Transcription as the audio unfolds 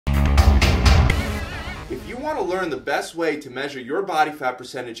want to learn the best way to measure your body fat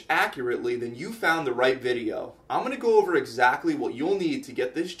percentage accurately, then you found the right video. I'm going to go over exactly what you'll need to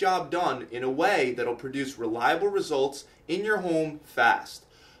get this job done in a way that'll produce reliable results in your home fast.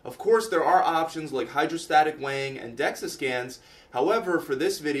 Of course, there are options like hydrostatic weighing and DEXA scans. However, for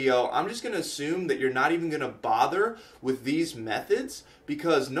this video, I'm just going to assume that you're not even going to bother with these methods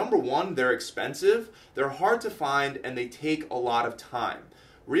because number one, they're expensive, they're hard to find, and they take a lot of time.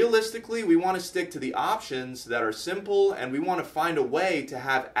 Realistically, we want to stick to the options that are simple, and we want to find a way to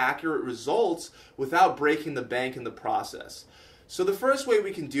have accurate results without breaking the bank in the process. So the first way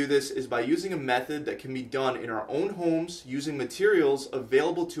we can do this is by using a method that can be done in our own homes using materials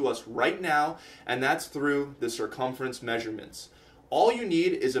available to us right now, and that's through the circumference measurements. All you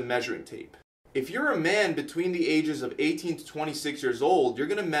need is a measuring tape. If you're a man between the ages of 18 to 26 years old, you're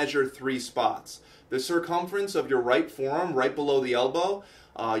going to measure 3 spots. The circumference of your right forearm right below the elbow,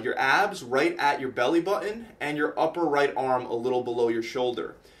 your abs right at your belly button, and your upper right arm a little below your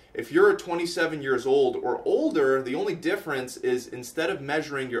shoulder. If you're 27 years old or older, the only difference is instead of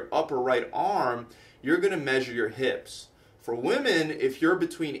measuring your upper right arm, you're going to measure your hips. For women, if you're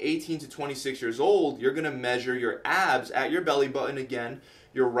between 18 to 26 years old, you're going to measure your abs at your belly button again,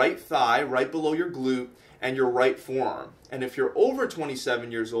 your right thigh right below your glute, and your right forearm. And if you're over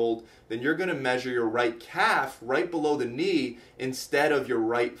 27 years old, then you're going to measure your right calf right below the knee instead of your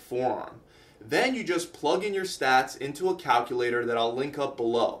right forearm. Then you just plug in your stats into a calculator that I'll link up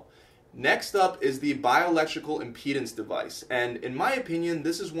below. Next up is the bioelectrical impedance device, and in my opinion,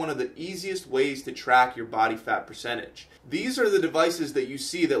 this is one of the easiest ways to track your body fat percentage. These are the devices that you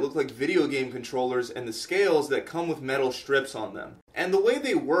see that look like video game controllers and the scales that come with metal strips on them. And the way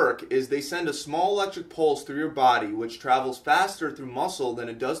they work is they send a small electric pulse through your body, which travels faster through muscle than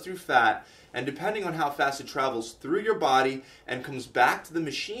it does through fat, and depending on how fast it travels through your body and comes back to the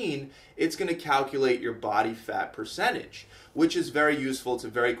machine, it's going to calculate your body fat percentage, which is very useful. It's a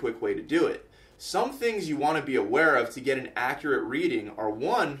very quick way to do it. Some things you want to be aware of to get an accurate reading are: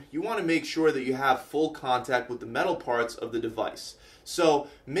 one, you want to make sure that you have full contact with the metal parts of the device. So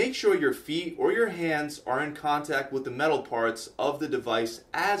make sure your feet or your hands are in contact with the metal parts of the device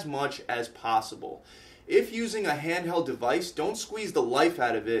as much as possible. If using a handheld device, don't squeeze the life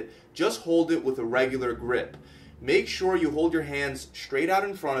out of it, just hold it with a regular grip. Make sure you hold your hands straight out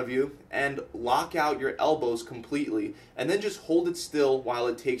in front of you and lock out your elbows completely, and then just hold it still while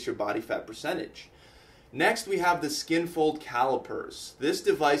it takes your body fat percentage. Next, we have the Skinfold calipers. This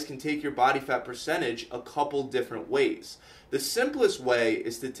device can take your body fat percentage a couple different ways. The simplest way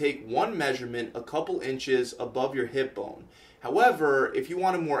is to take one measurement a couple inches above your hip bone. However, if you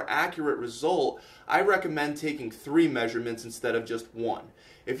want a more accurate result, I recommend taking 3 measurements instead of just 1.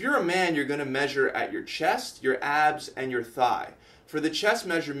 If you're a man, you're going to measure at your chest, your abs, and your thigh. For the chest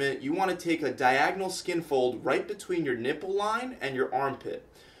measurement, you want to take a diagonal skin fold right between your nipple line and your armpit.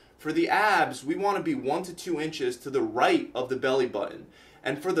 For the abs, we want to be 1 to 2 inches to the right of the belly button.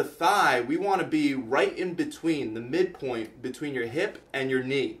 And for the thigh, we want to be right in between, the midpoint between your hip and your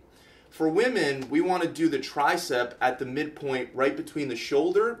knee. For women, we want to do the tricep at the midpoint right between the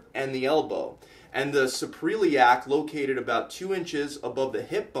shoulder and the elbow, and the suprailiac located about 2 inches above the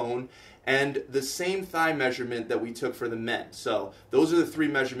hip bone, and the same thigh measurement that we took for the men. So those are the 3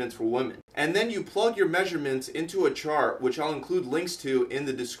 measurements for women. And then you plug your measurements into a chart, which I'll include links to in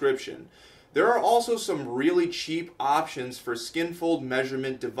the description. There are also some really cheap options for Skinfold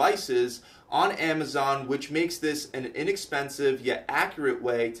measurement devices on Amazon, which makes this an inexpensive yet accurate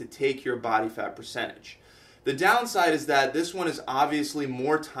way to take your body fat percentage. The downside is that this one is obviously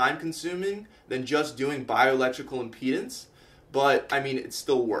more time consuming than just doing bioelectrical impedance, but I mean, it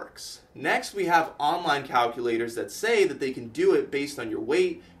still works. Next, we have online calculators that say that they can do it based on your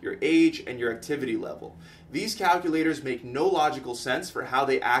weight, your age, and your activity level. These calculators make no logical sense for how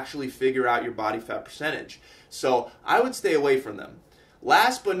they actually figure out your body fat percentage, so I would stay away from them.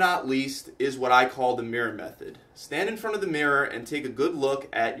 Last but not least is what I call the mirror method. Stand in front of the mirror and take a good look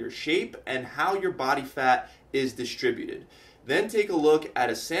at your shape and how your body fat is distributed. Then take a look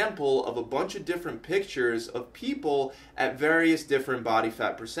at a sample of a bunch of different pictures of people at various different body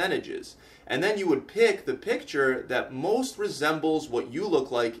fat percentages. And then you would pick the picture that most resembles what you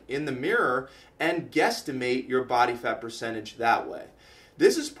look like in the mirror and guesstimate your body fat percentage that way.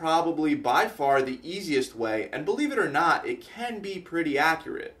 This is probably by far the easiest way, and believe it or not, it can be pretty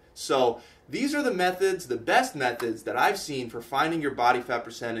accurate. So these are the methods, the best methods that I've seen for finding your body fat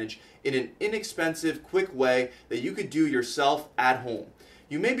percentage in an inexpensive, quick way that you could do yourself at home.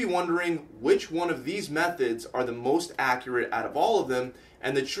 You may be wondering which one of these methods are the most accurate out of all of them,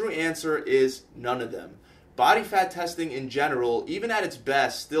 and the true answer is none of them. Body fat testing in general, even at its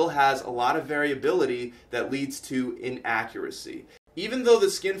best, still has a lot of variability that leads to inaccuracy. Even though the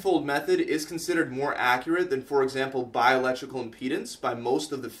Skinfold method is considered more accurate than, for example, bioelectrical impedance by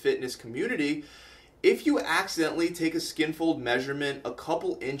most of the fitness community, if you accidentally take a Skinfold measurement a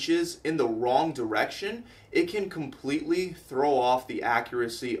couple inches in the wrong direction, it can completely throw off the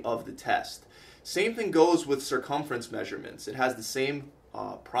accuracy of the test. Same thing goes with circumference measurements. It has the same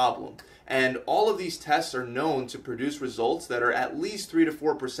problem. And all of these tests are known to produce results that are at least 3 to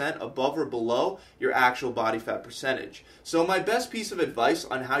 4% above or below your actual body fat percentage. So my best piece of advice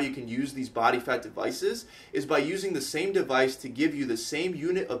on how you can use these body fat devices is by using the same device to give you the same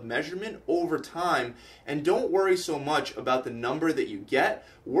unit of measurement over time, and don't worry so much about the number that you get.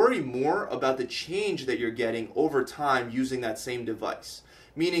 Worry more about the change that you're getting over time using that same device.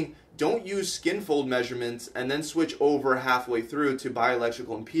 Meaning, don't use Skinfold measurements and then switch over halfway through to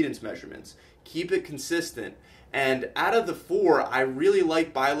bioelectrical impedance measurements. Keep it consistent. And out of the four, I really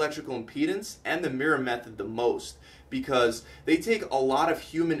like bioelectrical impedance and the mirror method the most, because they take a lot of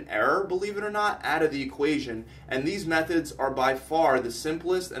human error, believe it or not, out of the equation, and these methods are by far the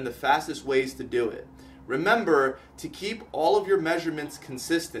simplest and the fastest ways to do it. Remember to keep all of your measurements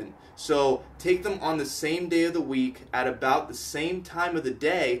consistent, so take them on the same day of the week at about the same time of the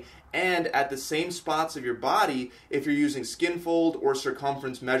day and at the same spots of your body if you're using Skinfold or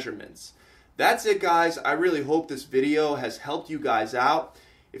circumference measurements. That's it, guys. I really hope this video has helped you guys out.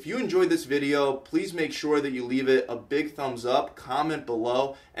 If you enjoyed this video, please make sure that you leave it a big thumbs up, comment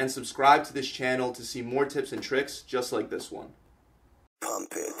below, and subscribe to this channel to see more tips and tricks just like this one.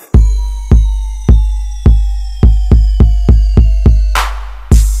 Pump it.